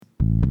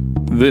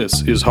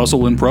This is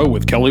Hustle and Pro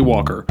with Kelly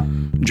Walker.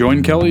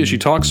 Join Kelly as she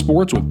talks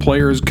sports with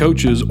players,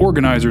 coaches,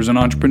 organizers, and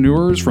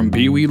entrepreneurs from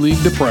Pee Wee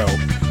League to Pro.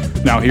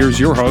 Now here's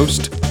your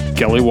host,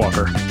 Kelly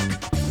Walker.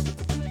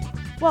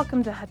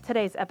 Welcome to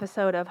today's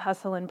episode of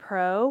Hustle and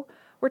Pro.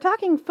 We're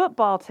talking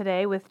football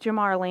today with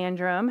Jamar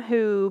Landrum,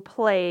 who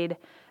played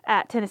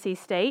at Tennessee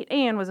State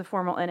and was a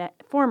former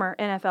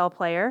NFL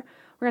player.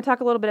 We're going to talk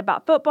a little bit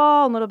about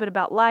football, and a little bit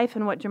about life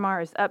and what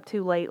Jamar is up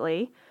to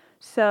lately.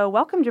 So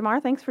welcome,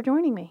 Jamar. Thanks for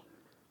joining me.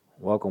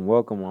 Welcome.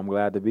 I'm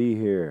glad to be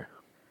here.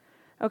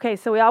 Okay,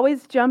 so we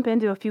always jump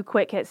into a few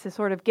quick hits to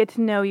sort of get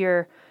to know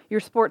your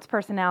sports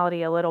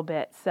personality a little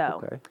bit.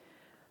 So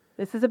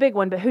This is a big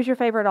one, but who's your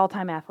favorite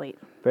all-time athlete?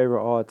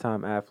 Favorite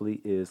all-time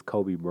athlete is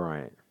Kobe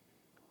Bryant.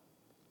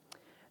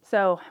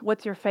 So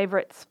what's your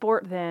favorite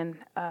sport then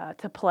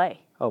to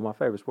play? Oh, my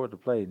favorite sport to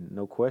play,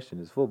 no question,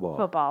 is football.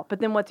 Football. But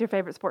then what's your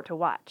favorite sport to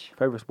watch?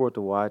 Favorite sport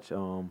to watch,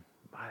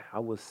 I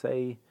would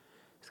say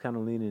it's kind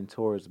of leaning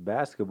towards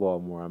basketball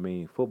more. I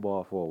mean,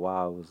 football for a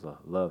while was a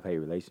love-hate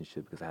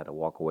relationship because I had to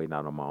walk away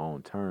not on my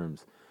own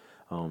terms.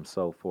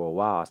 So for a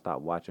while, I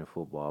stopped watching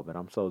football, but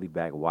I'm slowly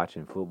back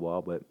watching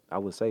football. But I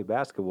would say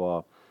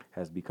basketball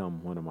has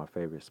become one of my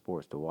favorite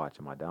sports to watch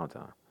in my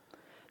downtime.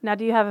 Now,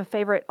 do you have a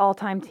favorite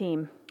all-time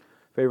team?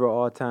 Favorite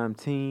all-time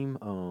team,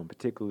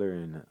 particular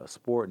in a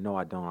sport? No,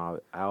 I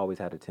don't. I always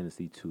had a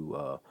tendency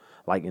to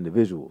like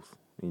individuals.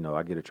 You know,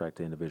 I get attracted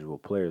to individual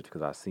players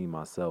because I see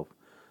myself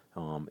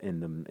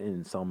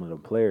in some of the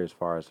players as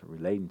far as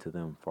relating to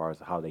them, as far as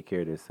how they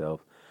carry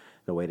themselves,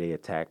 the way they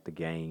attack the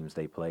games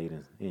they played,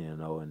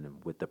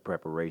 and with the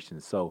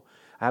preparation. So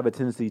I have a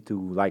tendency to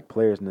like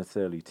players,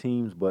 necessarily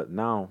teams, but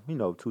now,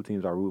 two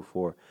teams I root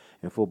for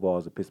in football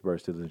is the Pittsburgh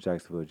Steelers and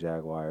Jacksonville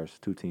Jaguars,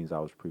 two teams I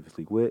was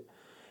previously with.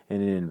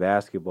 And then in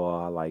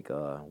basketball, I like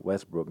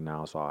Westbrook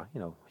now, so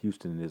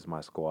Houston is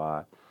my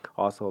squad.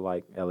 Also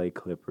like LA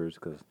Clippers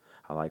because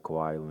I like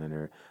Kawhi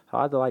Leonard. So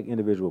I like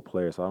individual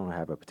players, so I don't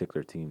have a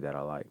particular team that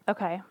I like.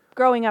 Okay.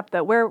 Growing up,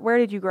 though, where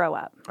did you grow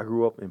up? I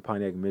grew up in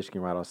Pontiac,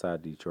 Michigan, right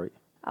outside Detroit.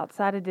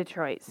 Outside of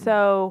Detroit.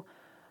 So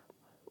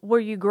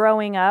were you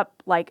growing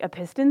up like a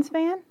Pistons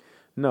fan?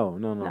 No.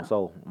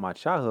 So my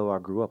childhood, I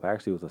grew up, I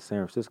actually was a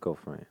San Francisco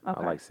fan.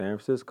 Okay. I like San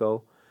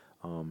Francisco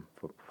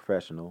for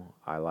professional.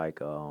 I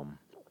like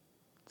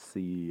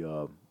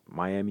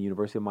Miami,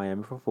 University of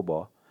Miami for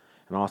football,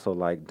 and also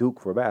like Duke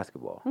for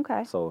basketball.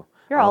 Okay. So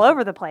you're all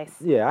over the place.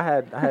 Yeah,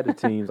 I had the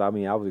teams. I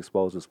mean, I was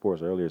exposed to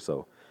sports earlier,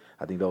 so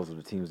I think those were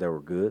the teams that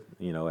were good,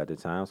 at the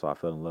time. So I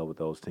fell in love with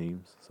those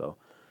teams. So,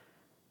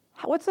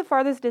 what's the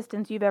farthest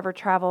distance you've ever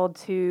traveled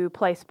to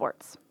play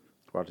sports?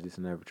 farthest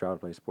distance I ever traveled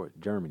to play sport,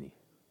 Germany.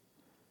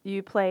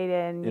 You played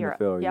in Europe.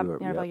 NFL Yep,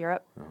 Europe. NFL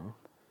Europe. Uh-huh.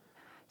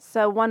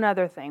 So one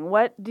other thing,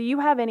 what do you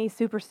have any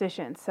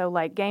superstitions? So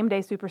like game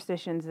day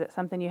superstitions, that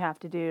something you have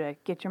to do to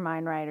get your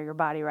mind right or your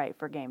body right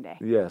for game day?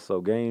 Yeah, so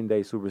game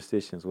day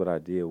superstitions, what I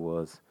did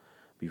was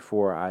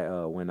before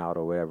I went out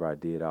or whatever I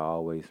did, I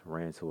always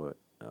ran to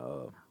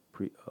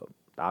the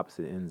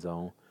opposite end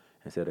zone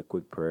and said a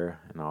quick prayer,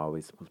 and I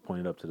always was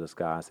pointed up to the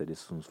sky and said,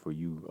 "This one's for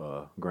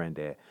you,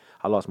 granddad."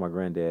 I lost my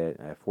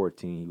granddad at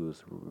 14. He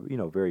was,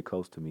 very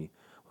close to me,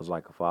 was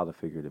like a father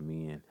figure to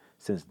me, and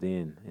since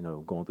then,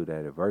 going through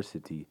that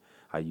adversity,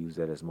 I use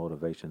that as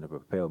motivation to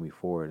propel me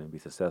forward and be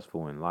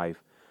successful in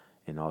life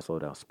and also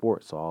down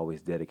sports. So I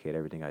always dedicate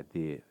everything I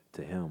did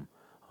to him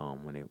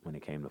when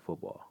it came to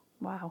football.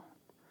 Wow.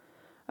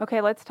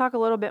 Okay, let's talk a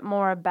little bit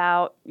more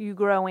about you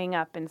growing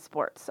up in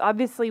sports.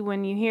 Obviously,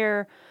 when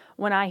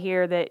I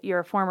hear that you're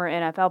a former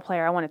NFL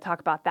player, I want to talk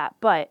about that.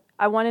 But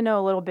I want to know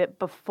a little bit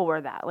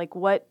before that. Like,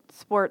 what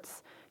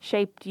sports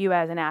shaped you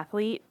as an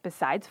athlete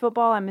besides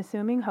football, I'm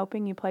assuming,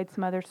 hoping you played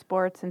some other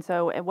sports. And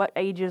so at what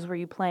ages were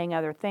you playing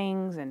other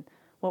things, and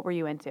what were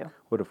you into?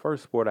 Well, the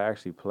first sport I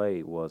actually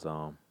played was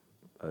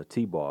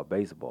T-ball,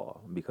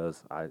 baseball,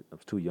 because I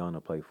was too young to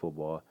play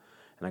football.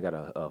 And I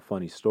got a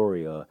funny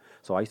story.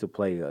 So I used to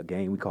play a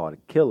game we called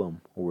Kill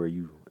 'em, where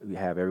you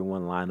have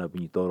everyone line up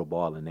and you throw the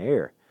ball in the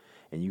air.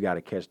 And you got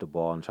to catch the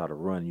ball and try to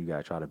run. You got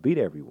to try to beat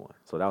everyone.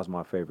 So that was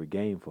my favorite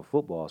game for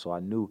football. So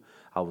I knew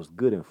I was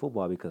good in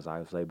football because I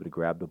was able to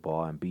grab the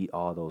ball and beat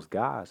all those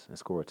guys and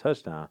score a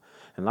touchdown.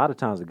 And a lot of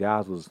times the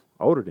guys was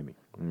older than me.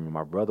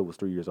 My brother was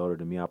 3 years older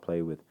than me. I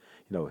played with,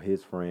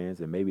 his friends,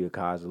 and maybe a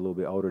guys a little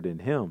bit older than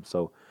him.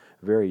 So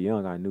very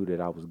young, I knew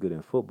that I was good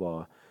in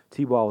football.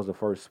 T-ball was the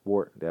first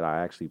sport that I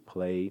actually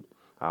played.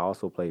 I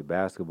also played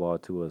basketball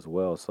too as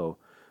well. So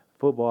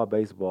football,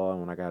 baseball, and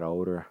when I got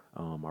older,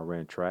 I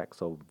ran track.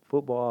 So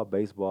football,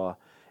 baseball,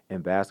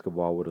 and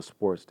basketball were the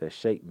sports that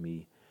shaped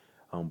me.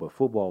 But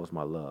football was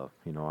my love.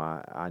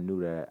 I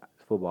knew that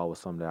football was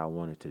something that I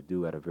wanted to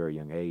do at a very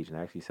young age, and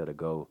I actually set a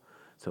goal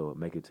to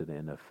make it to the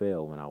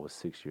NFL when I was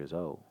 6 years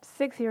old.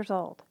 6 years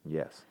old?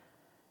 Yes.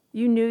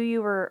 You knew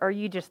you were, or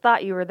you just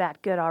thought you were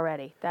that good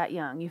already, that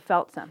young? You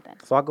felt something?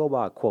 So I go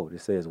by a quote.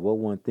 It says, "What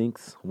one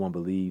thinks, one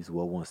believes.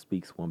 What one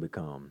speaks, one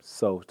becomes."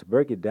 So to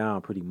break it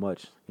down pretty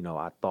much,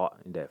 I thought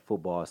that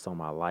football is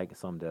something I like,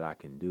 something that I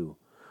can do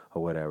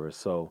or whatever.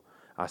 So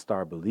I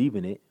started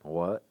believing it,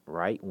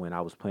 right? When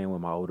I was playing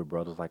with my older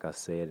brothers, like I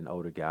said, and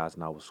older guys,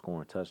 and I was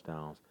scoring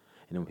touchdowns.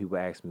 And then when people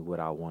asked me what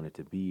I wanted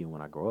to be, and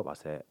when I grow up, I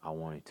said I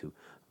wanted to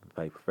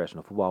play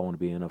professional football. I want to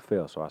be in the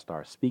NFL. So I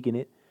started speaking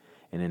it,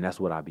 and then that's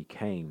what I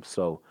became.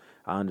 So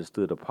I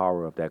understood the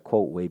power of that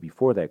quote way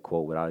before that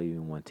quote without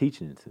even one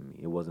teaching it to me.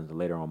 It wasn't until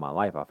later on in my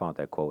life I found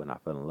that quote and I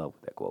fell in love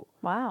with that quote.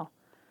 Wow.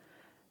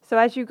 So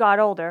as you got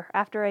older,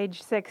 after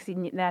age 6,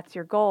 and that's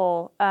your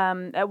goal,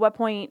 at what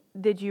point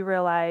did you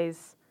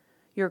realize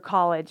your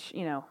college,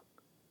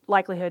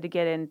 likelihood to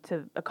get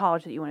into a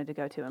college that you wanted to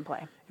go to and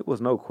play? It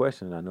was no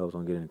question I knew I was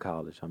going to get into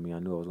college. I mean, I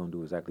knew I was going to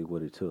do exactly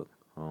what it took.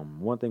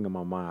 One thing in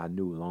my mind, I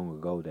knew long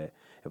ago that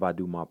if I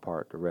do my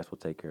part, the rest will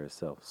take care of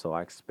itself. So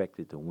I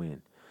expected to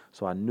win.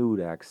 So I knew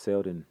that I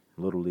excelled in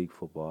Little League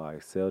football. I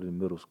excelled in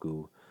middle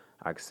school.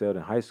 I excelled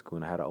in high school,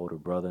 and I had an older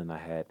brother, and I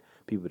had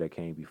people that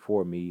came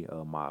before me.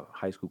 My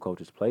high school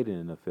coaches played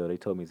in the NFL. They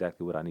told me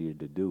exactly what I needed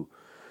to do.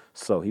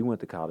 So he went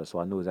to college, so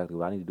I knew exactly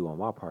what I needed to do on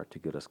my part to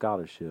get a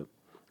scholarship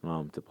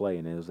to play.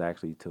 And it was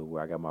actually to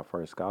where I got my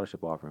first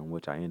scholarship offer, in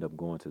which I ended up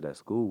going to that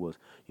school was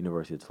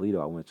University of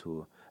Toledo. I went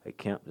to a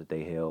camp that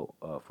they held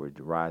for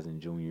rising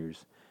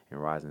juniors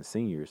and rising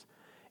seniors,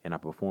 and I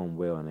performed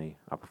well, and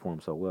I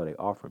performed so well they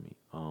offered me.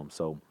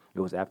 So it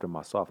was after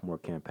my sophomore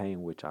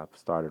campaign, which I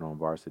started on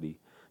varsity,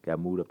 got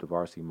moved up to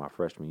varsity my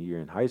freshman year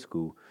in high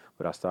school,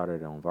 but I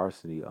started on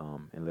varsity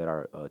and led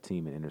our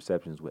team in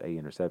interceptions with 8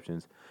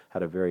 interceptions.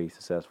 Had a very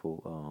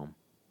successful,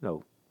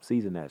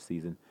 season that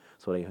season.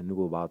 So they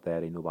knew about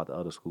that. They knew about the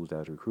other schools that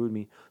was recruiting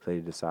me. So they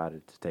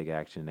decided to take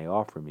action. They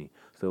offered me.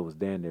 So it was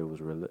then there was,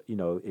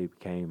 it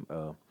became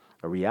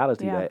a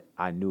reality that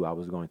I knew I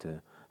was going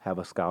to have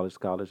a college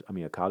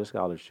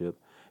scholarship.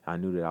 I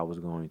knew that I was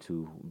going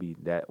to be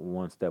that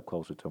one step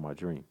closer to my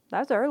dream.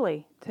 That's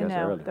early to That's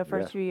know early, the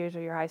first few years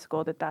of your high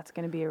school that's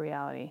going to be a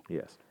reality.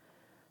 Yes.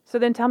 So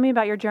then tell me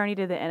about your journey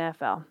to the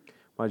NFL.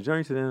 My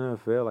journey to the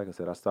NFL, like I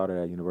said, I started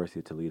at University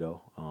of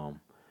Toledo.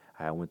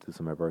 I went through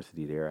some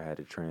adversity there. I had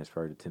to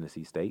transfer to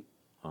Tennessee State.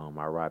 I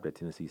arrived at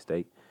Tennessee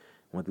State,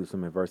 went through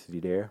some adversity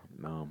there.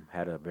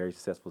 Had a very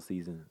successful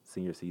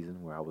senior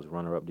season, where I was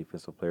runner-up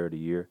defensive player of the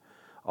year,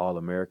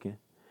 All-American.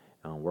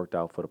 Worked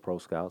out for the Pro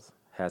Scouts.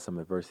 Had some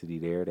adversity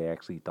there. They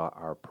actually thought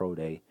our pro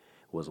day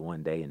was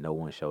one day and no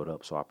one showed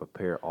up. So I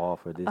prepared all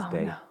for this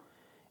day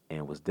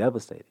and was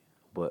devastated.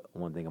 But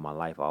one thing in my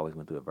life, I always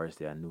went through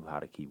adversity. I knew how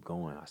to keep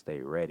going. I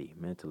stayed ready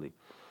mentally.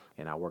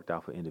 And I worked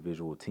out for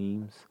individual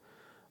teams.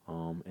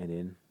 And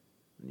then,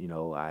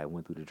 I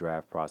went through the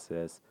draft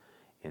process.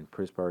 And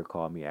Pittsburgh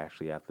called me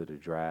actually after the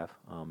draft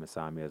and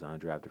signed me as an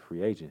undrafted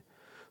free agent.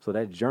 So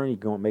that journey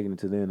making it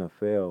to the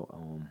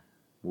NFL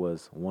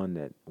was one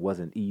that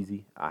wasn't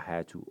easy. I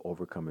had to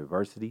overcome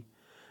adversity.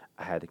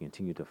 I had to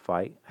continue to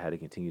fight. I had to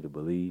continue to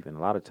believe. And a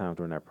lot of times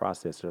during that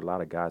process, there are a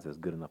lot of guys that's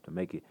good enough to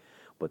make it.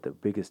 But the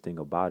biggest thing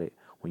about it,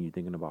 when you're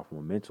thinking about from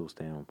a mental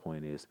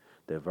standpoint, is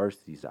the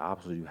adversities, the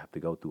obstacles you have to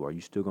go through. Are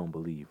you still going to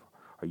believe?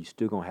 Are you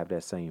still going to have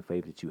that same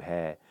faith that you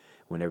had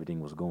when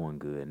everything was going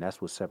good? And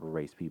that's what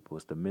separates people.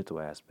 It's the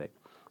mental aspect.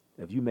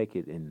 If you make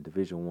it in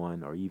Division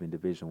I or even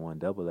Division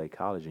I AA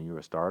college and you're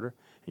a starter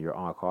and you're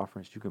on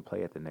conference, you can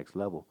play at the next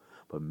level.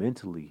 But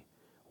mentally,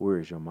 where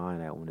is your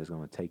mind at when it's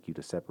going to take you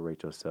to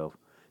separate yourself,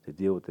 to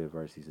deal with the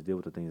adversities, to deal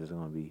with the things that's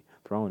going to be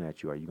thrown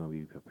at you? Are you going to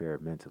be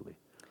prepared mentally?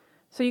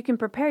 So you can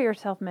prepare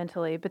yourself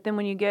mentally, but then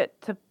when you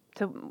get to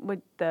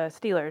with the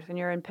Steelers and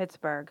you're in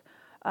Pittsburgh,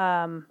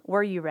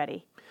 were you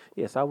ready?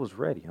 Yes, I was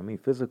ready. I mean,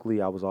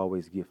 physically, I was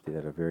always gifted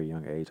at a very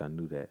young age. I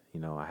knew that.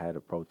 I had a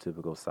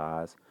prototypical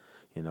size,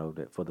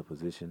 that for the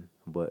position.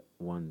 But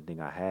one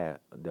thing I had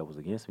that was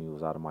against me,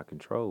 was out of my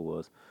control,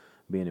 was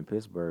being in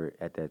Pittsburgh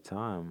at that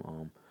time.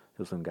 There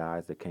were some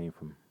guys that came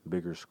from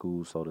bigger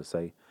schools, so to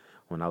say.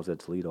 When I was at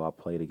Toledo, I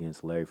played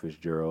against Larry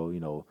Fitzgerald,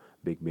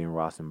 Big Ben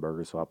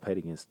Roethlisberger. So I played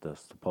against the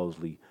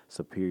supposedly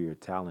superior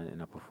talent,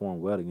 and I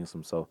performed well against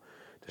them. So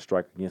the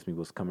strike against me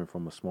was coming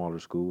from a smaller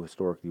school,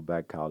 historically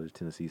black college,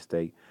 Tennessee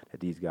State, that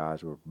these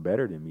guys were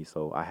better than me.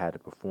 So I had to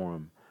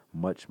perform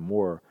much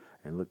more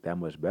and look that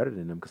much better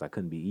than them, because I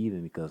couldn't be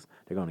even, because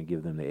they're going to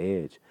give them the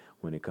edge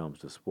when it comes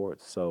to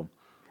sports. So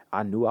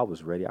I knew I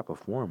was ready. I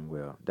performed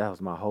well. That was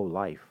my whole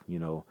life.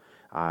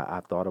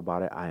 I thought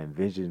about it. I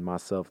envisioned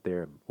myself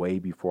there way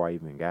before I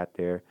even got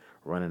there,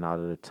 running out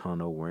of the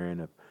tunnel,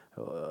 wearing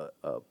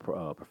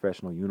a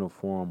professional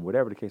uniform,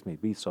 whatever the case may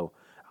be. So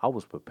I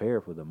was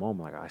prepared for the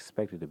moment. Like, I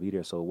expected to be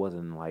there. So it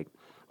wasn't like,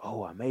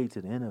 oh, I made it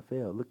to the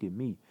NFL. Look at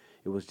me.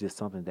 It was just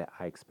something that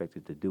I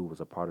expected to do. It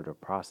was a part of the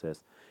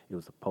process. It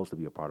was supposed to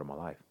be a part of my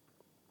life.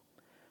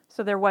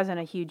 So there wasn't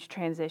a huge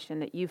transition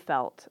that you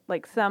felt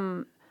like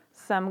some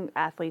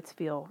athletes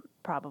feel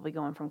probably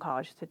going from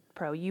college to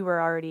pro. You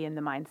were already in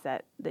the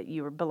mindset that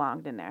you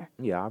belonged in there.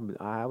 Yeah,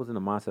 I was in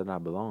the mindset that I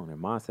belonged.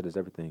 And mindset is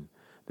everything.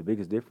 The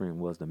biggest difference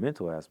was the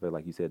mental aspect,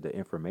 like you said, the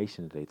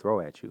information that they throw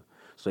at you.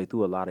 So they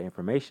threw a lot of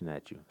information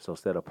at you. So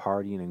instead of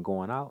partying and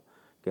going out,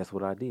 guess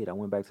what I did? I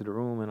went back to the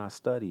room and I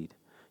studied.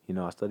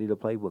 I studied the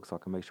playbook so I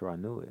can make sure I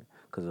knew it.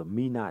 Because of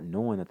me not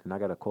knowing nothing, I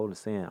got a quote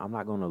saying, I'm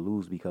not going to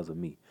lose because of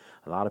me.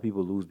 A lot of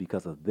people lose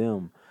because of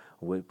them.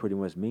 What pretty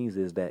much means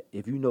is that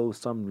if you know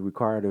something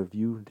required of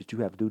you that you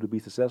have to do to be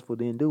successful,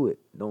 then do it.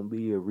 Don't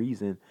be a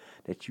reason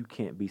that you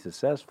can't be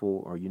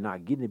successful or you're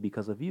not getting it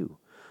because of you.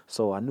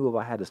 So I knew if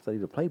I had to study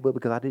the playbook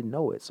because I didn't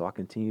know it. So I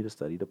continued to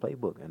study the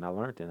playbook and I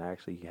learned it and I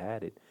actually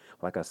had it.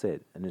 Like I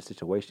said, and this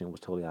situation was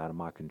totally out of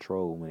my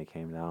control when it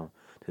came down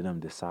to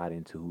them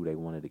deciding to who they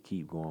wanted to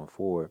keep going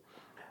forward.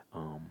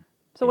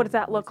 So what does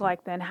that look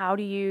like then? How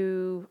do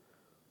you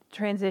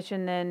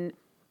transition then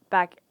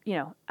back,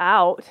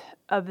 out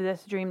of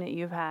this dream that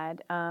you've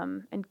had,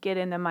 and get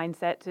in the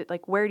mindset to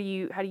like,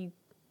 how do you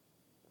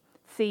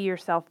see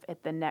yourself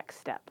at the next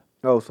step?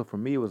 Oh, so for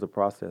me, it was a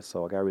process.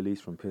 So I got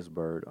released from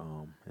Pittsburgh,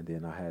 and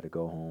then I had to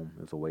go home.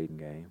 It was a waiting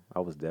game. I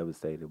was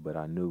devastated, but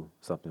I knew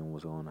something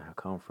was going to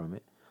come from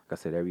it. Like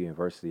I said, every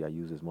university I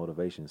use as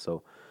motivation.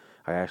 So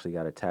I actually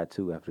got a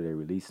tattoo after they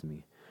released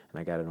me, and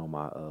I got it on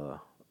my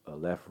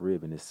left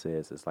rib, and it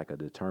says, it's like a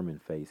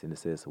determined face, and it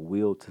says,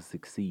 will to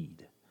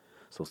succeed.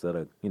 So instead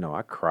of,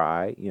 I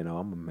cried, I'm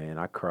a man,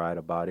 I cried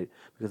about it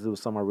because it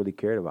was something I really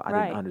cared about.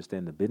 I didn't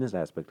understand the business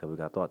aspect of it.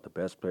 I thought the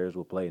best players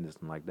would play and this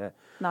and like that.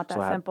 Not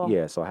that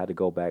simple. So I had to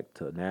go back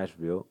to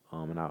Nashville,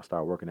 and I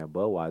started working at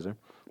Budweiser,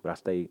 but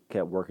I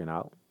kept working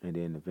out, and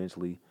then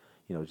eventually,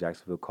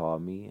 Jacksonville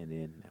called me and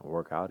then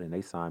work out, and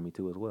they signed me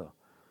too as well.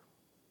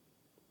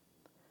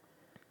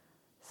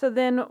 So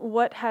then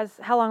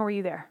how long were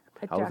you there?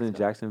 I was in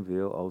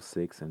Jacksonville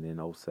 06 and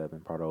then 07,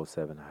 part of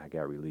 07, I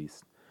got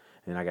released.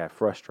 And I got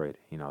frustrated,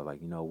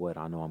 like, you know what,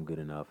 I know I'm good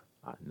enough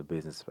in the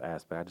business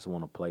aspect. I just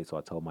want to play. So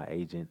I told my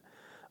agent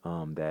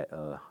that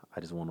I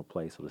just want to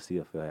play. So the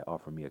CFL had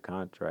offered me a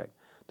contract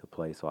to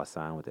play. So I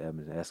signed with the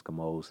Edmonton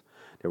Eskimos.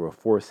 There were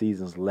 4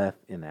 seasons left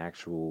in the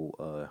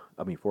actual,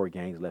 4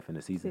 games left in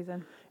the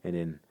season. And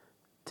then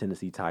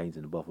Tennessee Titans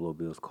and the Buffalo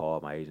Bills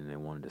called my agent and they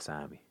wanted to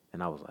sign me.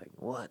 And I was like,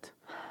 what?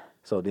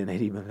 So then they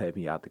didn't even let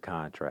me out the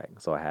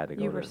contract. So I had to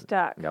go. You were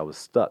stuck. I was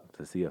stuck.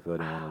 The CFL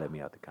didn't want to let me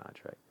out the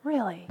contract.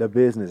 Really? The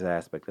business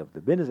aspect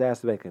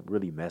can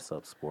really mess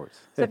up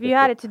sports. So if you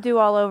had it to do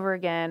all over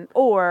again,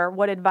 or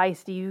what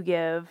advice do you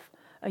give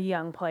a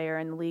young player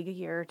in the league a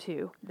year or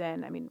two?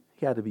 Then, you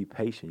got to be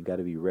patient. You got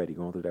to be ready.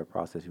 Going through that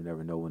process, you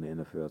never know when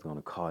the NFL is going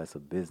to call. It's a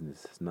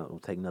business.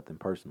 Don't take nothing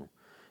personal.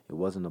 It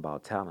wasn't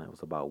about talent. It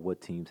was about what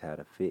teams had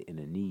a fit and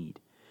a need.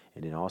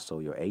 And then also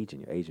your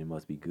agent. Your agent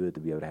must be good to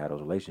be able to have those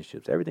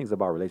relationships. Everything's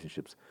about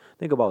relationships.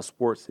 Think about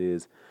sports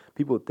is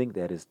people think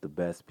that it's the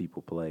best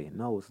people play.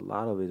 No, a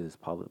lot of it is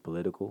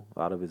political. A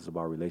lot of it is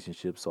about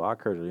relationships. So I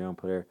encourage a young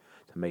player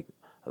to make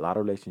a lot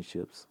of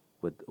relationships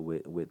with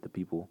the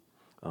people,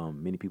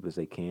 many people as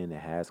they can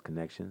that has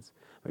connections.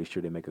 Make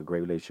sure they make a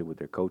great relationship with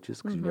their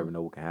coaches because you never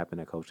know what can happen.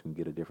 That coach can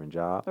get a different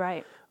job.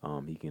 Right.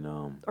 He can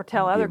or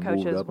tell other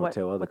coaches what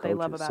they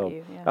love about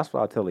you. Yeah. That's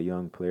why I tell a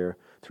young player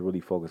to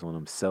really focus on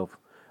himself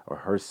or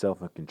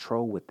herself and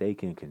control what they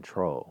can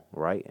control,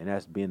 right? And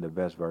that's being the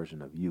best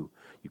version of you.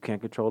 You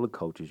can't control the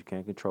coaches. You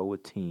can't control a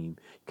team.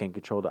 You can't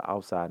control the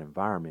outside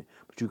environment,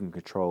 but you can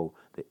control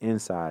the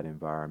inside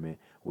environment,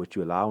 what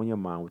you allow in your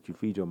mind, what you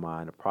feed your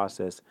mind, the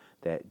process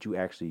that you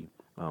actually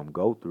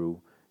go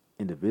through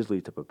individually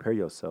to prepare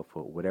yourself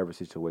for whatever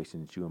situation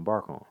that you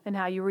embark on. And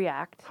how you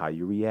react.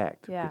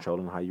 Yeah.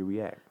 Controlling how you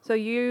react. So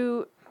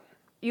you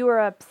were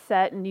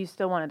upset and you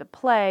still wanted to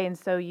play, and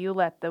so you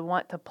let the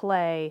want to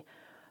play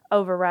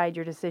override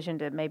your decision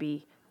to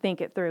maybe think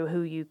it through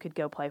who you could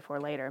go play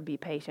for later and be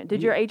patient.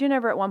 Did your agent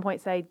ever at one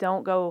point say,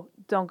 don't go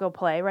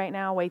play right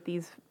now, wait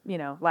these,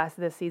 last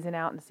of this season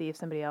out and see if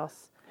somebody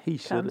else He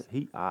should have.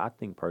 I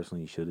think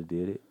personally he should have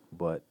did it,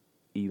 but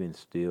even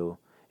still,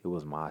 it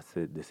was my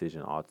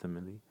decision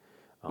ultimately.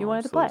 You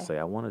wanted to play. To say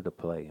I wanted to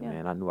play,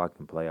 man. I knew I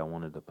can play. I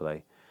wanted to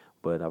play,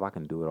 but if I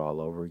can do it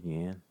all over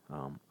again,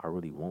 I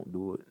really won't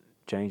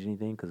change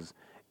anything because,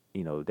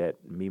 that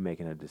me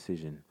making a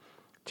decision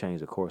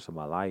changed the course of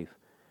my life.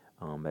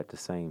 At the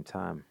same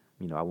time,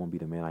 I won't be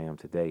the man I am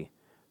today,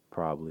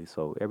 probably.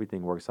 So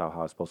everything works out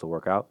how it's supposed to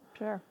work out.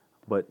 Sure.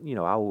 But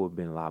I would have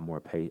been a lot more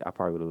patient. I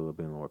probably would have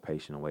been more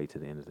patient and wait to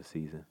the end of the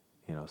season.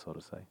 So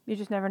to say. You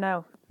just never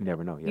know. You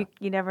never know. Yeah.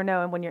 You never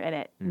know when you're in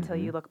it until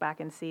you look back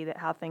and see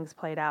how things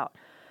played out.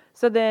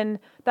 So then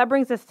that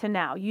brings us to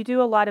now. You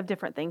do a lot of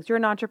different things. You're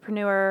an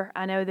entrepreneur.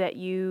 I know that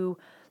you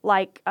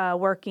like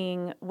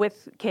working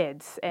with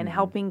kids and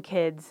helping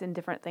kids and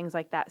different things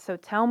like that. So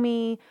tell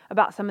me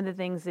about some of the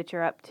things that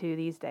you're up to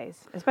these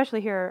days,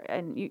 especially here.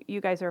 And you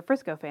guys are a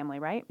Frisco family,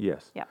 right?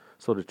 Yes. Yeah.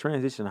 So the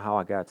transition, how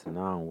I got to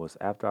now was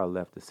after I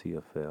left the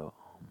CFL,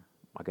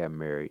 I got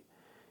married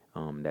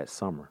that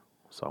summer.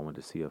 So I went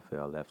to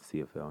CFL, left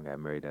CFL, and got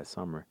married that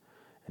summer.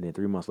 And then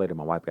 3 months later,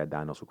 my wife got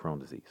diagnosed with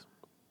Crohn's disease.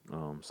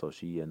 So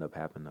she ended up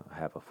having to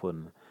have a foot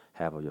and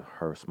half of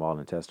her small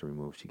intestine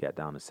removed. She got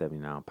down to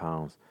 79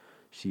 pounds.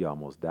 She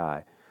almost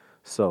died.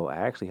 So I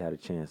actually had a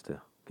chance to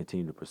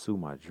continue to pursue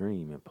my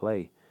dream and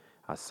play.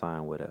 I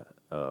signed with a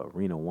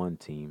Arena 1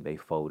 team. They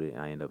folded,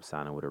 and I ended up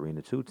signing with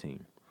Arena 2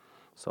 team.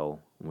 So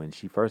when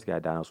she first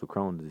got diagnosed with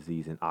Crohn's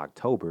disease in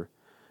October,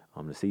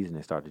 The season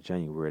that started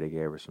January, they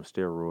gave her some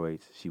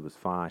steroids. She was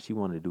fine. She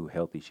wanted to do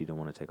healthy. She didn't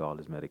want to take all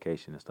this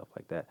medication and stuff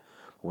like that.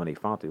 But when they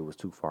found it was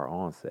too far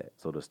onset.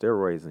 So the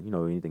steroids, and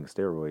anything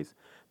steroids,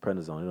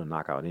 prednisone, it'll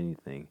knock out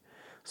anything.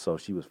 So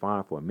she was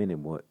fine for a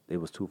minute, but it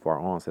was too far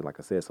onset, like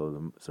I said.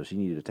 So she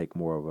needed to take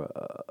more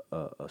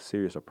of a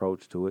serious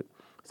approach to it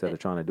instead of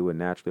trying to do it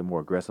naturally, a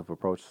more aggressive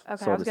approach.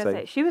 Okay, so I was to going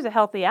to say, she was a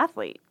healthy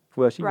athlete.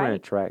 Well, she right? ran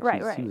track.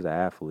 Right, She was an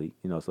athlete,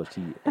 so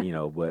she,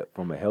 but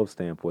from a health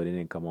standpoint, it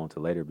didn't come on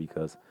till later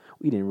because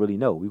we didn't really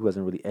know. We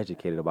wasn't really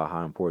educated about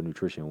how important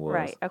nutrition was.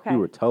 Right, okay. We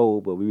were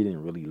told, but we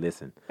didn't really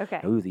listen. Okay.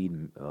 And we was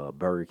eating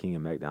Burger King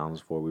and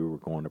McDonald's before we were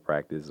going to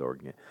practice or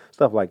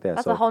stuff like that.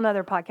 That's so, a whole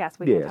nother podcast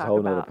we can talk about. Yeah, it's a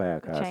whole nother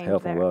podcast,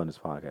 health and wellness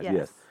podcast,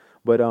 yes.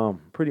 But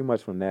pretty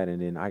much from that,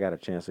 and then I got a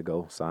chance to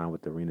go sign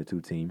with the Arena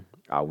 2 team.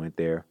 I went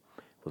there,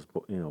 was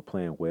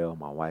playing well.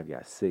 My wife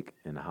got sick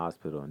in the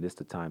hospital, and this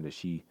the time that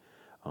she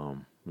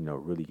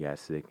really got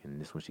sick, and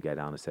this when she got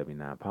down to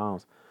 79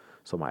 pounds.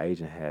 So my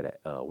agent had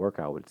a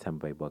workout with the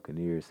Tampa Bay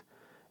Buccaneers.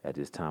 At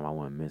this time, I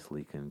wasn't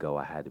mentally couldn't go.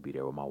 I had to be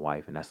there with my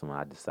wife, and that's when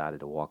I decided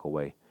to walk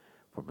away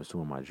from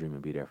pursuing my dream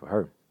and be there for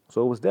her.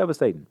 So it was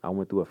devastating. I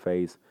went through a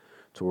phase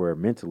to where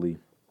mentally,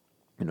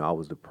 I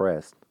was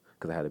depressed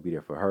because I had to be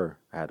there for her.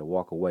 I had to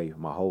walk away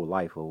my whole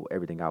life of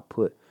everything I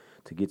put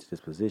to get to this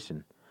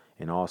position.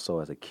 And also,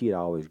 as a kid, I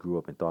always grew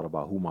up and thought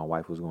about who my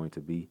wife was going to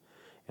be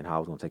and how I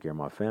was going to take care of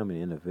my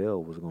family. And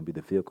NFL was going to be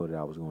the vehicle that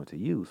I was going to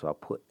use. So I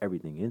put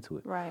everything into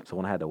it. Right. So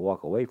when I had to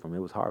walk away from it,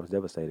 it was hard. It was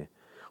devastating.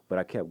 But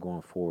I kept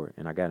going forward,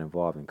 and I got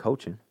involved in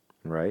coaching,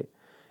 right?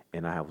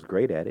 And I was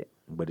great at it,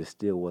 but it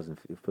still wasn't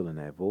filling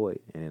that void.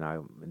 And then I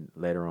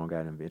later on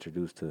got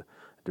introduced to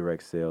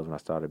direct sales when I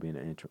started being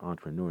an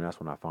entrepreneur, and that's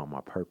when I found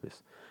my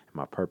purpose. And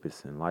my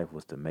purpose in life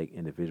was to make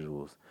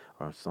individuals,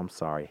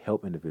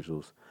 help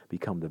individuals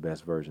become the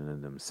best version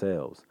of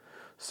themselves.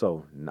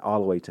 So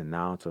all the way to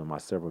now, to my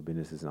several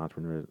businesses and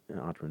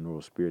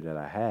entrepreneurial spirit that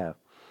I have,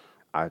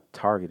 I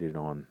targeted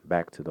on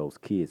back to those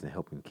kids and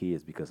helping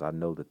kids because I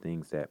know the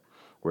things that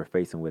we're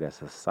facing with as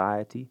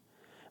society,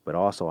 but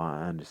also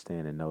I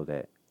understand and know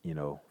that,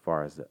 as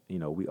far as,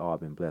 we all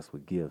been blessed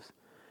with gifts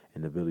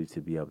and the ability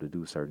to be able to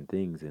do certain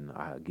things, and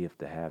a gift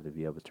to have to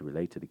be able to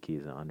relate to the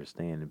kids and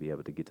understand and be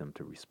able to get them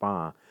to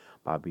respond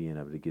by being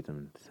able to get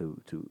them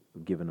to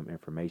giving them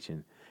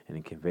information and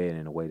then convey it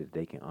in a way that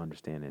they can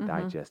understand and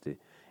digest it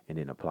and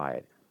then apply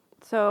it.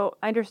 So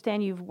I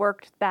understand you've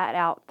worked that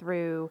out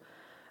through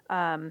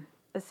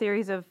a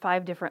series of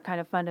 5 different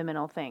kind of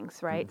fundamental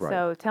things, right?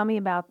 So tell me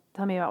about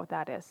what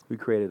that is. We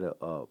created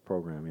a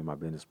program. Me and my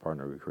business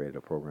partner, we created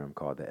a program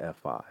called the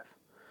F5.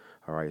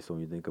 All right, so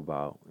when you think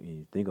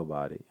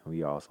about it,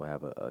 we also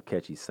have a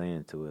catchy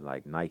saying to it,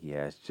 like Nike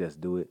has,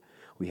 just do it.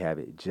 We have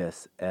it,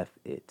 just F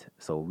it.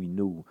 So we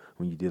knew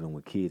when you're dealing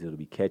with kids, it'll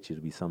be catchy,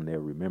 it'll be something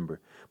they'll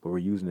remember, but we're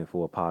using it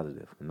for a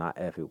positive, not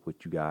F it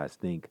what you guys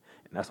think.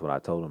 And that's what I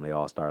told them. They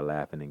all start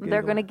laughing and giggling.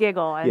 They're going to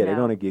giggle. They're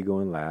going to giggle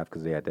and laugh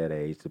because they're at that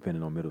age,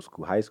 depending on middle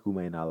school. High school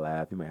may not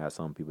laugh. You may have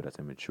some people that's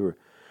immature.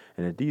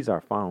 And these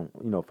are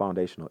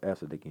foundational F's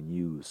that they can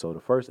use. So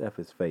the first F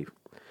is faith.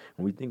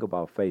 When we think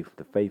about faith,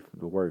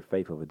 the word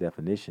faith of a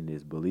definition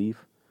is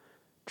belief,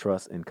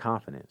 trust, and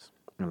confidence.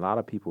 And a lot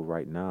of people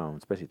right now,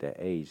 especially at that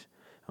age,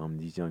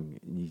 these young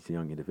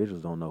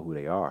individuals don't know who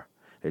they are.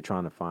 They're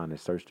trying to find and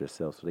search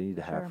themselves. So they need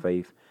to have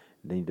faith.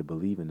 They need to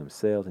believe in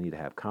themselves. They need to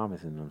have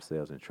confidence in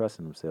themselves and trust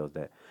in themselves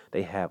that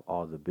they have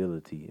all the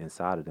ability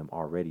inside of them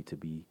already to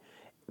be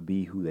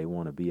who they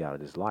want to be out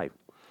of this life.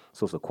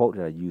 So it's a quote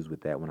that I use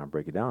with that when I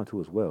break it down too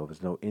as well. If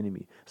there's no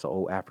enemy, it's an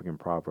old African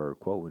proverb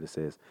quote where it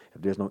says,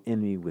 if there's no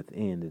enemy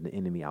within, then the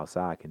enemy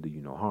outside can do you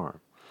no harm.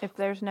 If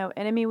there's no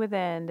enemy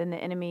within, then the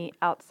enemy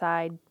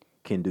outside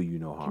can do you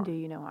no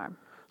harm.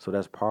 So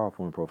that's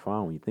powerful and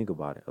profound when you think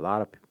about it. A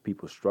lot of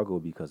people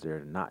struggle because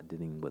they're not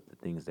dealing with the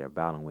things they're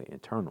battling with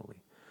internally.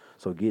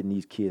 So getting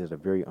these kids at a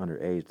very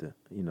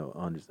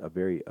a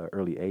very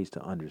early age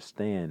to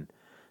understand,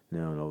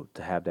 to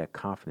have that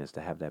confidence,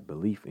 to have that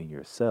belief in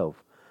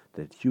yourself,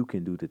 that you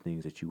can do the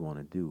things that you want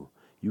to do.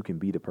 You can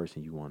be the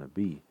person you want to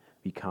be.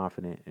 Be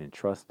confident and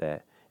trust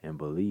that and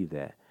believe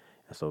that.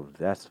 And so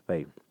that's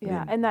faith.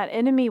 Yeah, and that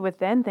enemy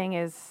within thing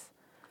is,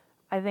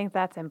 I think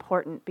that's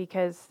important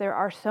because there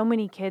are so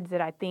many kids that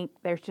I think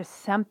there's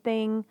just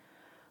something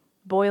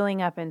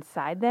boiling up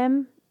inside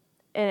them.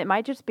 And it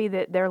might just be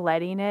that they're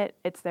letting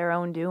it's their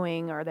own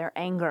doing or their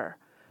anger.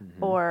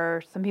 Mm-hmm.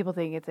 Or some people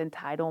think it's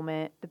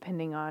entitlement,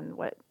 depending on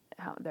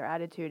how their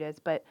attitude is.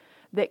 But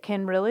that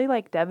can really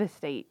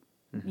devastate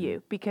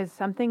you because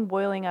something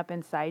boiling up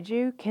inside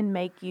you can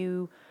make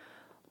you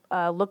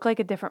look like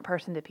a different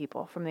person to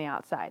people from the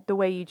outside. The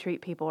way you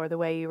treat people or the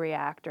way you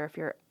react or if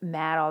you're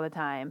mad all the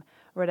time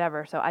or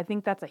whatever. So I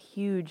think that's a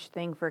huge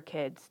thing for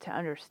kids to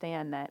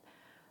understand that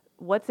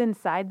what's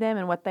inside them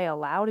and what they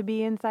allow to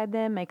be inside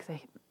them makes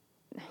a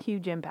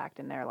huge impact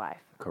in their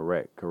life.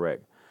 Correct.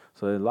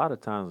 So a lot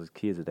of times as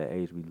kids at that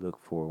age, we look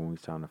for, when we're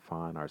trying to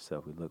find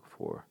ourselves, we look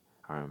for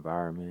our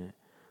environment.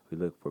 We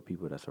look for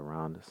people that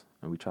surround us,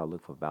 and we try to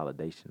look for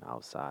validation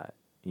outside,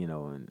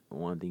 and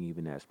one thing,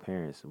 even as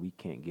parents, we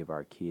can't give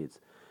our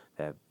kids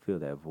fill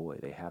that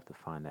void. They have to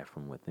find that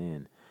from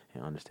within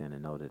and understand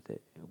and know that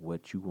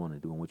what you want to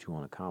do and what you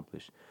want to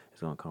accomplish is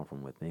going to come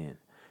from within.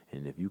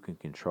 And if you can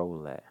control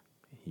that,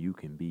 you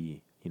can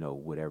be,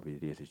 whatever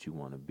it is that you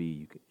want to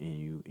be.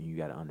 You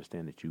got to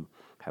understand that you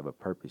have a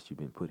purpose. You've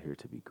been put here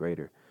to be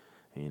greater,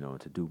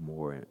 to do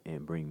more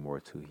and bring more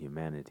to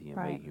humanity and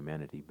Right. make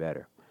humanity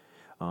better.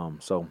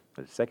 So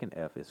the second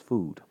F is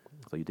food.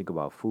 So you think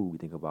about food, we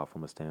think about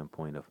from a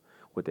standpoint of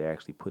what they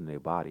actually put in their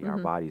body. Our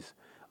bodies,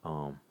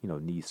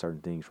 need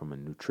certain things from a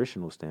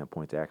nutritional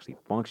standpoint to actually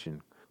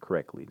function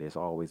correctly. There's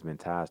always been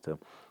ties to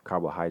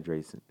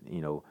carbohydrates,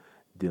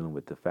 dealing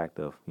with the fact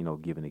of,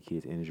 giving the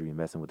kids injury and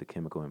messing with the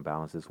chemical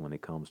imbalances when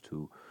it comes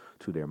to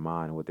their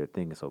mind and what they're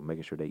thinking. So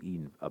making sure they're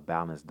eating a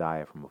balanced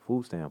diet from a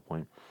food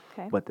standpoint.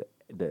 Okay. But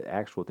the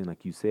actual thing,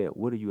 like you said,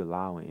 what are you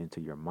allowing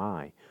into your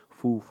mind?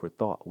 Food for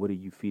thought. What are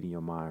you feeding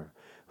your mind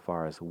as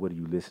far as what are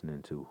you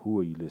listening to? Who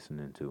are you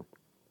listening to?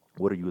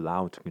 What are you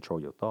allowing to control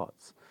your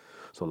thoughts?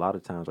 So a lot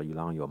of times, are you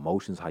allowing your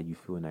emotions, how you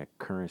feel in that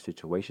current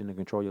situation, to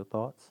control your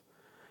thoughts?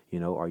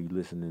 Are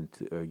you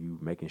are you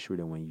making sure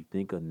that when you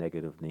think of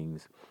negative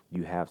things,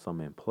 you have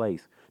something in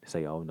place to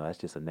say, oh, no, that's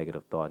just a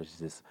negative thought. It's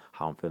just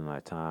how I'm feeling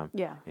at the time.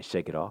 Yeah. And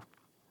shake it off.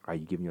 Are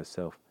you giving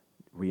yourself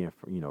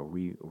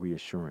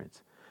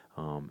reassurance?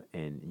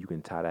 And you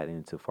can tie that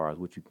into as far as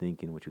what you're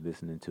thinking, what you're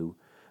listening to,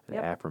 the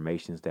Yep.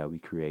 affirmations that we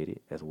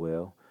created as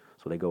well.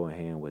 So they go in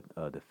hand with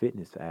the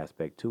fitness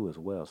aspect too as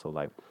well. So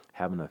like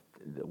having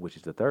which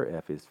is the third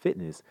F, is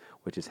fitness,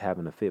 which is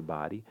having a fit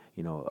body,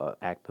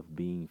 act of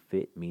being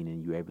fit,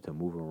 meaning you're able to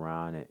move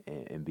around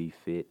and be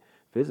fit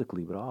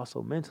physically, but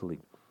also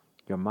mentally.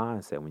 Your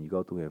mindset when you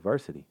go through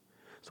adversity.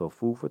 So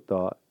food for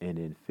thought and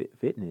then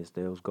fitness,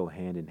 those go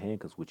hand in hand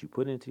because what you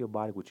put into your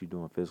body, what you're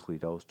doing physically,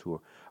 those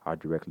two are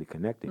directly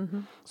connected.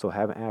 So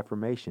having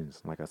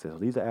affirmations, like I said, so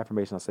these are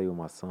affirmations I say with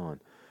my son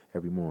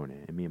every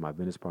morning. And me and my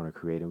business partner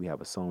created. We have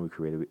a song we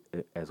created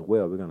as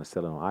well. We're going to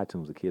sell it on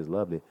iTunes. The kids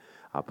loved it.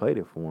 I played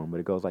it for them, but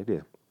it goes like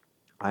this.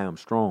 I am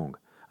strong.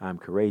 I am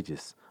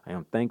courageous. I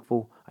am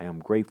thankful. I am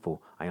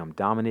grateful. I am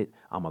dominant.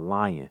 I'm a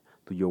lion.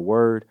 Through your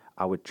word,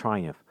 I would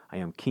triumph. I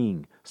am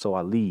king, so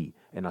I lead,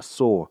 and I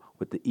soar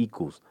with the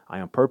equals. I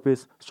am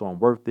purpose, so I'm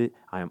worth it.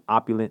 I am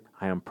opulent.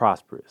 I am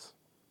prosperous.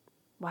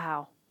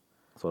 Wow.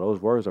 So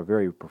those words are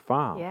very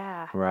profound.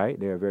 Yeah. Right?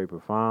 They're very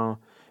profound.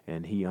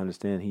 And he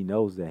understands, he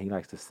knows that. He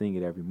likes to sing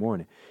it every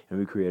morning. And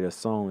we create a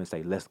song and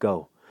say, let's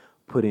go.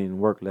 Put in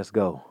work, let's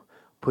go.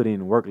 Put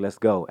in work, let's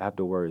go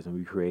afterwards. And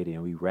we create it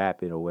and we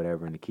rap it or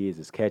whatever. And the kids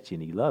is catchy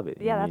and he love it.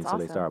 Yeah, that's So awesome.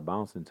 they start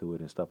bouncing to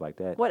it and stuff like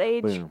that. What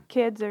age But,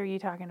 kids are you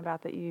talking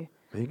about that you?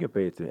 you can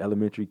pay it to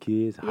elementary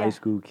kids, Yeah. high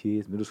school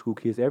kids, middle school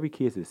kids. Every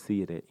kid that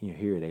see it,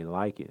 hear it, they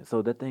like it.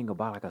 So the thing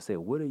about, like I said,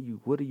 what are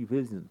you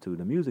listening to?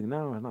 The music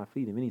now is not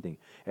feeding anything.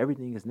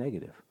 Everything is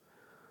negative.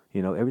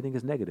 Everything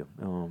is negative.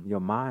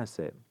 Your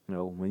mindset.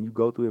 When you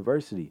go through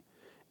adversity,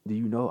 do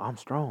you know I'm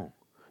strong?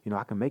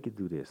 I can make it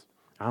through this.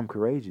 I'm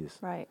courageous.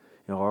 Right.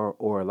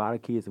 Or a lot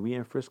of kids, we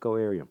in Frisco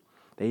area,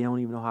 they don't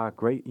even know how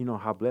great,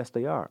 how blessed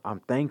they are. I'm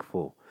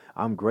thankful.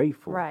 I'm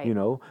grateful. Right.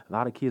 A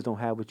lot of kids don't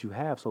have what you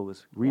have. So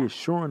it's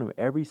reassuring them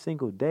every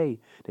single day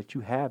that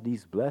you have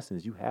these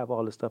blessings. You have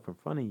all this stuff in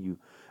front of you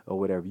or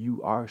whatever.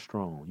 You are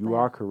strong. You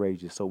are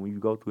courageous. So when you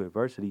go through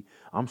adversity,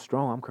 I'm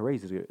strong. I'm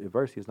courageous.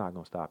 Adversity is not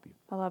going to stop you.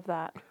 I love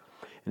that.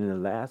 And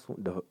then the last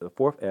one, the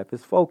fourth F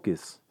is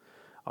focus.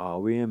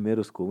 We're in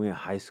middle school. We're in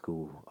high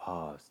school.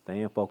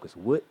 Staying focused.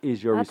 What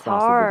is your That's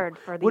responsibility? hard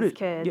for these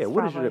kids. Yeah,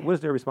 what probably.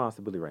 is their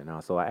responsibility right now?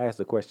 So I asked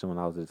the question when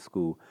I was at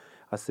school.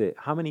 I said,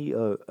 how many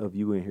of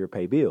you in here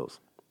pay bills?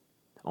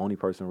 Only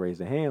person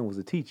raised their hand was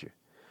the teacher.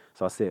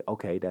 So I said,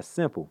 okay, that's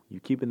simple. You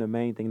keeping the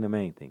main thing the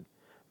main thing.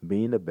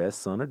 Being the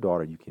best son or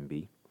daughter you can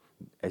be.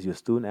 As your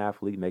student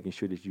athlete, making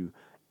sure that you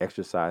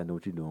exercise, know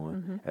what you're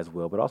doing as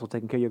well, but also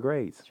taking care of your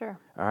grades. Sure.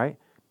 All right?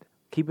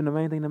 Keeping the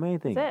main thing the main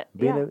thing. That's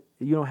it,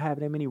 You don't have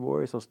that many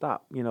worries, so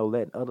stop,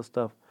 letting other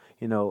stuff,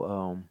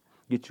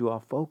 get you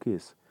off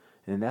focus.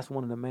 And that's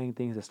one of the main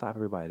things that stop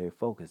everybody. They're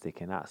focused. They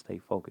cannot stay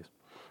focused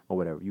or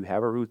whatever. You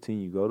have a routine.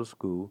 You go to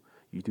school.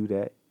 You do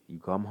that. You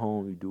come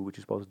home. You do what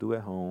you're supposed to do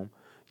at home.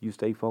 You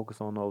stay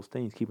focused on those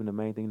things, keeping the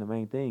main thing the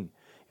main thing.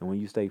 And when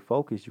you stay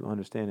focused, you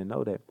understand and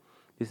know that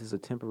this is a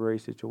temporary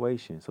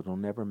situation. So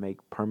don't never make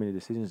permanent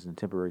decisions in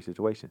temporary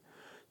situations.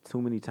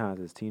 Too many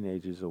times as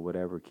teenagers or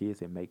whatever,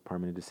 kids, they make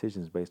permanent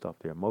decisions based off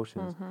their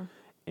emotions.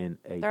 In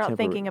a They're not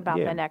thinking about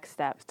the next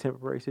step. It's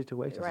temporary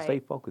situations. Right. Stay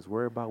focused.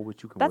 Worry about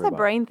what you can That's worry a about.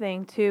 brain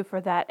thing too for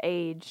that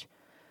age.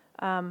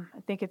 I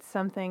think it's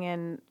something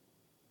in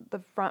the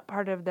front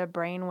part of their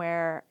brain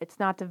where it's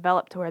not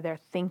developed to where they're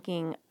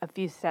thinking a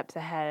few steps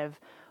ahead of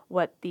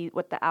what the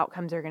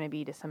outcomes are going to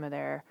be to some of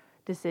their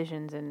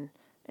decisions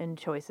and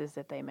choices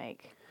that they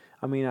make.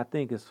 I mean, I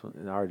think it's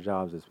our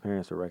jobs as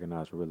parents to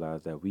recognize and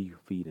realize that we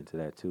feed into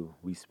that too.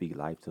 We speak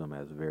life to them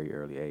at a very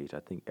early age. I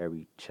think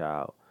every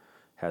child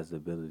has the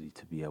ability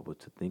to be able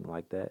to think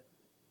like that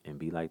and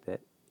be like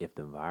that if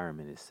the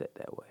environment is set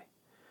that way.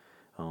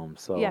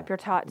 If you're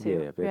taught to.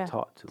 Yeah, if they're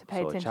taught to. pay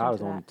So a attention child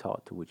to is only that.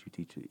 taught to what you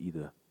teach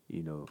either,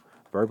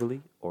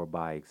 verbally or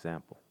by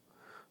example.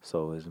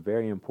 So it's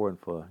very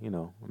important for,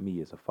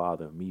 me as a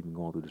father, me even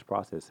going through this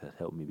process has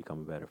helped me become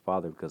a better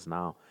father because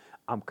now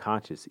I'm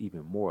conscious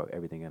even more of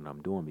everything that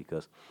I'm doing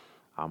because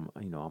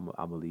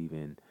I believe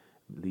in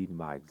leading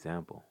by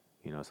example.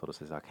 So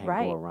this is I can't go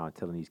Right. around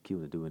telling these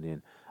kids to do it and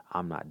then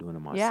I'm not doing it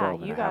Yeah, myself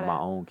and you I have my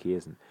gotta own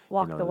kids and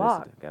walk the listen,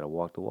 walk. gotta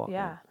walk the walk.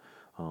 Yeah.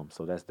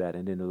 So that's that.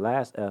 And then the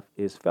last F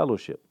is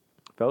fellowship.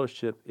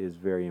 Fellowship is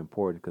very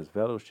important because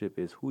fellowship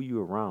is who you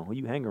around, who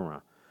you hang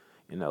around.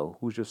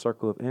 Who's your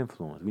circle of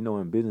influence? We know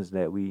in business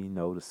that we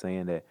know the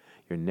saying that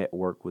your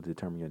network will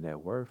determine your net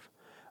worth.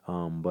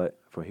 But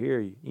for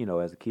here,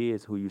 as a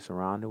kid, who you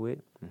surrounded with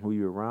and who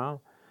you're around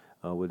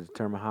will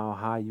determine how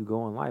high you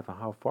go in life and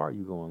how far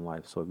you go in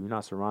life. So if you're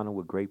not surrounded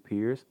with great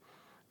peers,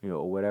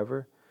 or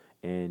whatever,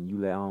 and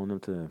you allow them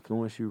to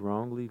influence you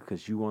wrongly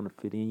because you want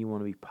to fit in, you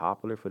want to be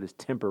popular for this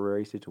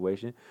temporary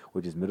situation,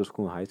 which is middle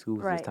school and high school,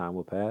 because this Right. time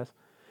will pass,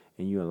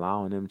 and you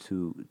allowing them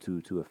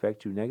to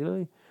affect you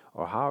negatively,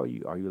 or how are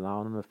you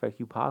allowing them to affect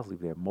you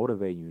positively? They're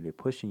motivating you, they're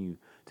pushing you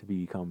to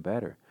become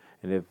better,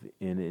 and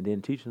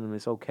then teaching them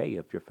it's okay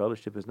if your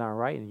fellowship is not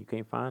right and you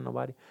can't find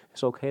nobody.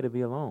 It's okay to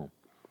be alone.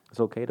 It's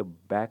okay to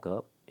back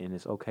up, and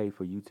it's okay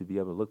for you to be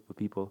able to look for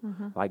people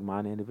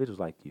like-minded individuals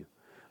like you.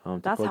 To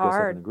That's plug yourself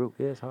in hard. a group,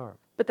 yeah, it's hard.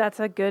 But that's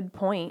a good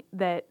point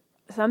that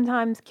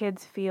sometimes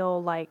kids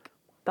feel like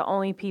the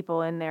only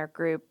people in their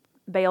group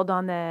bailed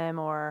on them,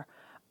 or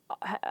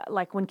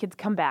like when kids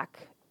come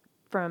back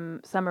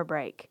from summer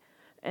break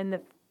and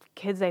the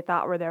kids they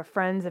thought were their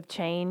friends have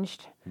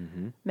changed.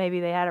 Mm-hmm. Maybe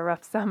they had a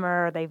rough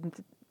summer, or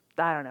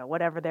I don't know,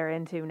 whatever they're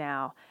into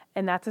now.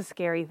 And that's a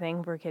scary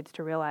thing for kids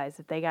to realize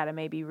that they got to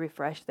maybe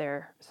refresh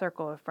their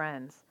circle of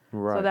friends. So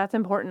Right. that's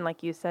important,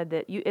 like you said,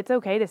 that it's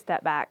okay to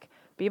step back,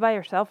 be by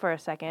yourself for a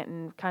second,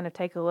 and kind of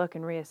take a look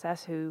and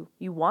reassess who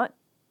you want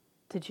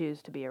to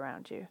choose to be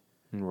around you.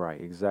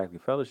 Right, exactly.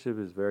 Fellowship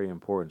is very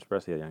important,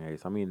 especially at a young age.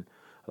 I mean,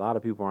 a lot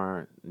of people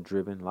aren't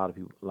driven. A lot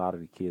of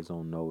the kids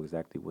don't know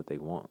exactly what they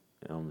want.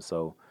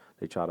 So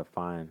they try to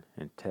find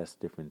and test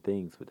different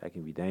things, but that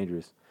can be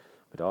dangerous,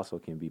 but also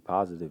can be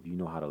positive. You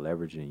know how to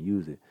leverage it and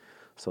use it.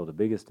 So the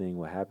biggest thing,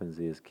 what happens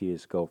is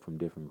kids go from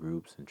different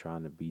groups and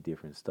trying to be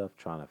different stuff,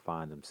 trying to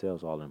find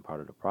themselves all in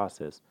part of the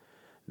process.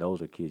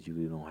 Those are kids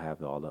usually don't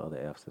have all the other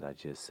F's that I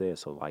just said.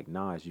 So like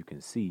now, as you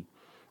can see,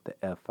 the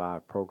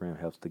F5 program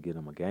helps to get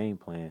them a game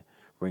plan,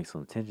 bring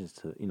some attention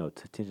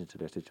to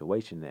their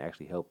situation, and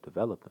actually help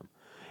develop them.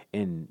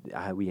 And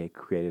we had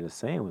created a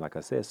saying, like I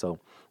said, so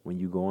when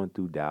you're going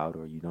through doubt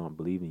or you don't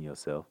believe in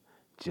yourself,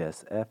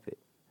 just F it.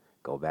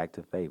 Go back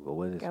to faith. Well,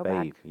 what is Go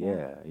faith? back,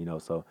 yeah.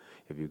 So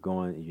if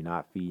you're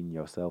not feeding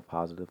yourself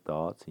positive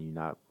thoughts and you're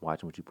not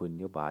watching what you put in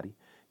your body,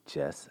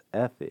 just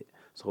F it.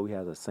 So we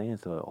have a saying,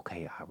 so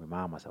okay, I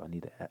remind myself I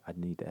need to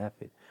F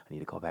it. I need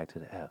to go back to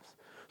the F's.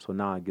 So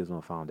now it gives them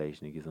a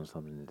foundation. It gives them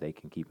something that they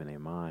can keep in their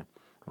mind,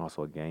 and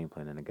also a game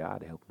plan and a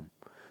guide to help them.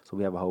 So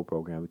we have a whole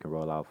program we can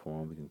roll out for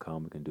them. We can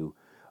come, we can do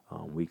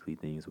weekly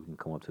things. We can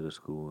come up to the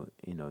school,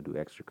 do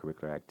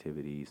extracurricular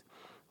activities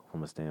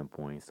from a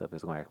standpoint, stuff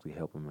that's going to actually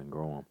help them and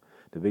grow them.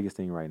 The biggest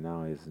thing right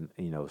now is,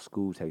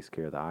 school takes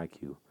care of the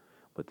IQ,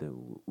 but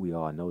we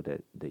all know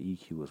that the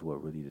EQ is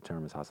what really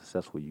determines how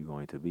successful you're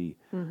going to be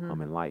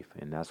in life.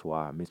 And that's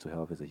why mental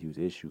health is a huge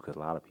issue, because a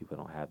lot of people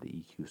don't have the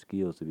EQ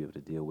skills to be able to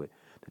deal with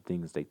the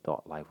things they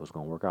thought life was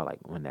going to work out. Like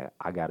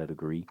I got a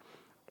degree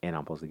and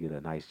I'm supposed to get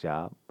a nice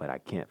job, but I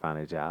can't find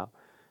a job.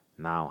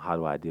 Now, how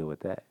do I deal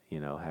with that?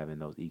 Having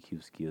those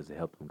EQ skills to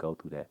help them go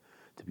through that,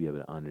 to be able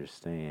to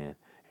understand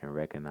and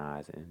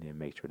recognize and then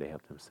make sure they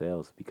help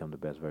themselves become the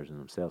best version of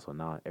themselves. So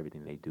now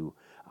everything they do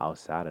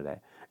outside of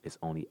that is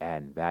only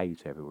adding value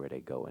to everywhere they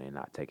go and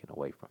not taking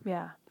away from it.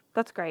 Yeah,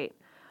 that's great.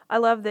 I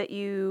love that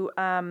you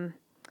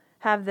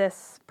have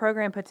this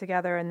program put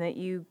together and that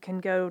you can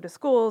go to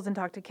schools and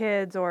talk to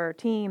kids or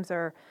teams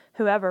or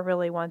whoever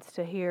really wants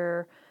to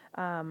hear,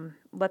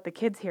 let the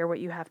kids hear what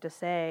you have to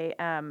say.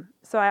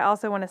 So I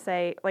also want to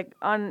say, like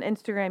on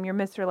Instagram, you're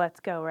Mr. Let's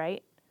Go,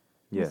 right?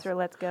 Yes. Mr.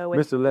 Let's Go with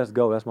Mr. Let's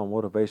Go, that's my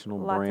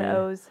motivational lots brand. of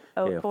O's.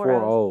 Yeah, Four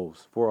four O's.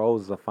 O's. 4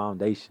 O's is a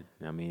foundation.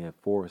 I mean, at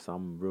 4, so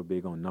I'm real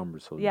big on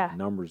numbers, so Yeah.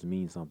 numbers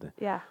mean something.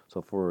 Yeah.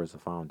 So 4 is a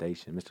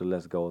foundation. Mr.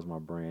 Let's Go is my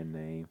brand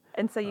name.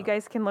 And so you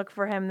guys can look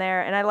for him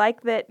there. And I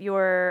like that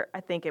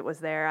I think it was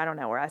there, I don't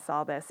know where I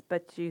saw this,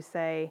 but you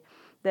say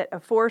that a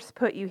force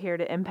put you here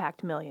to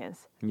impact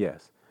millions.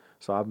 Yes.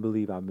 So I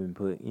believe I've been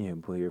put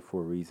here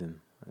for a reason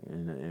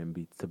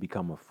and to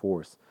become a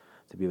force,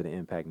 to be able to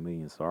impact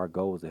millions. So our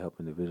goal is to help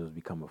individuals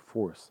become a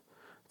force.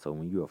 So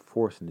when you're a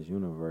force in this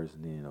universe,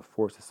 then a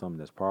force is something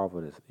that's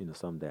powerful, that's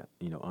something that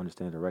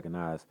understands and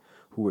recognize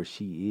who or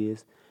she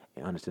is,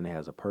 and understand it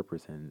has a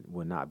purpose and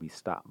will not be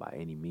stopped by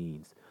any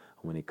means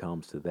when it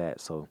comes to that.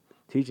 So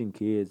teaching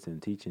kids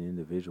and teaching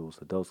individuals,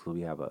 adults, because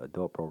we have an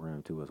adult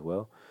program too as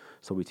well.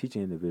 So we're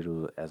teaching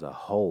individuals as a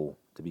whole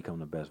to become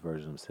the best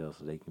version of themselves,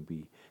 so they can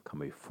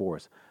become a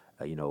force,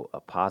 a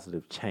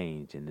positive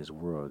change in this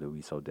world that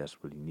we so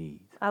desperately need.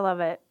 I love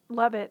it.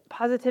 Love it.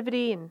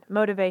 Positivity and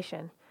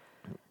motivation.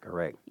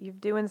 Correct. You're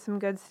doing some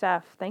good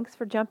stuff. Thanks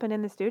for jumping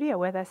in the studio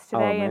with us Oh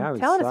today man, and I'm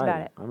telling excited. us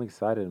about it. I'm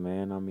excited,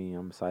 man. I mean,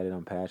 I'm excited.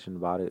 I'm passionate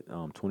about it.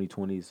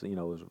 2020 is,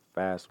 is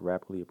fast,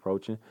 rapidly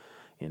approaching,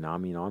 and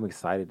I'm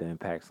excited to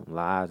impact some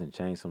lives and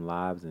change some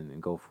lives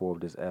and go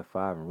forward with this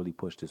F5 and really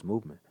push this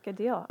movement. Good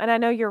deal. And I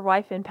know your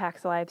wife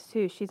impacts lives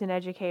too. She's an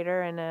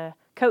educator and a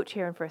coach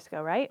here in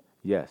Frisco, right?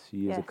 Yes,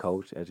 she is a Yes.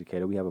 coach,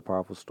 educator. We have a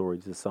powerful story.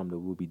 This is something that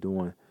we'll be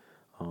doing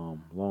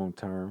long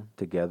term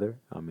together.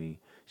 I mean,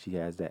 she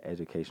has that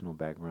educational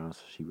background,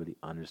 so she really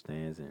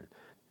understands and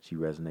she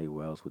resonates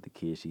well with the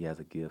kids. She has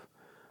a gift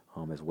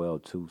as well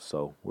too.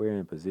 So we're in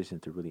a position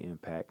to really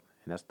impact,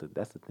 and that's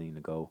the thing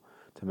to go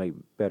to make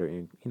better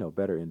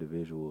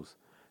individuals.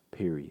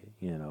 Period.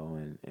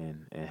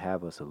 And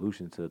have a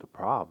solution to the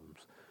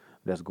problems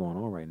that's going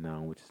on right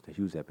now, which is the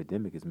huge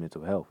epidemic is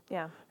mental health.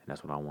 Yeah. And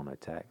that's what I want to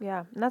attack.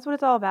 Yeah. And that's what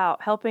it's all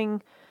about.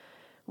 Helping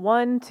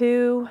 1,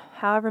 2,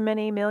 however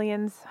many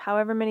millions,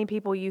 however many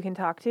people you can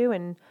talk to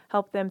and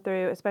help them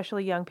through,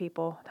 especially young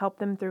people, help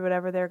them through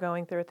whatever they're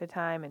going through at the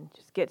time and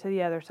just get to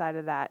the other side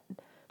of that and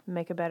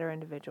make a better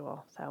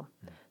individual. So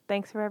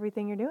thanks for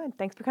everything you're doing.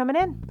 Thanks for coming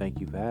in.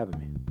 Thank you for having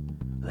me.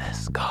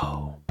 Let's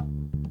go.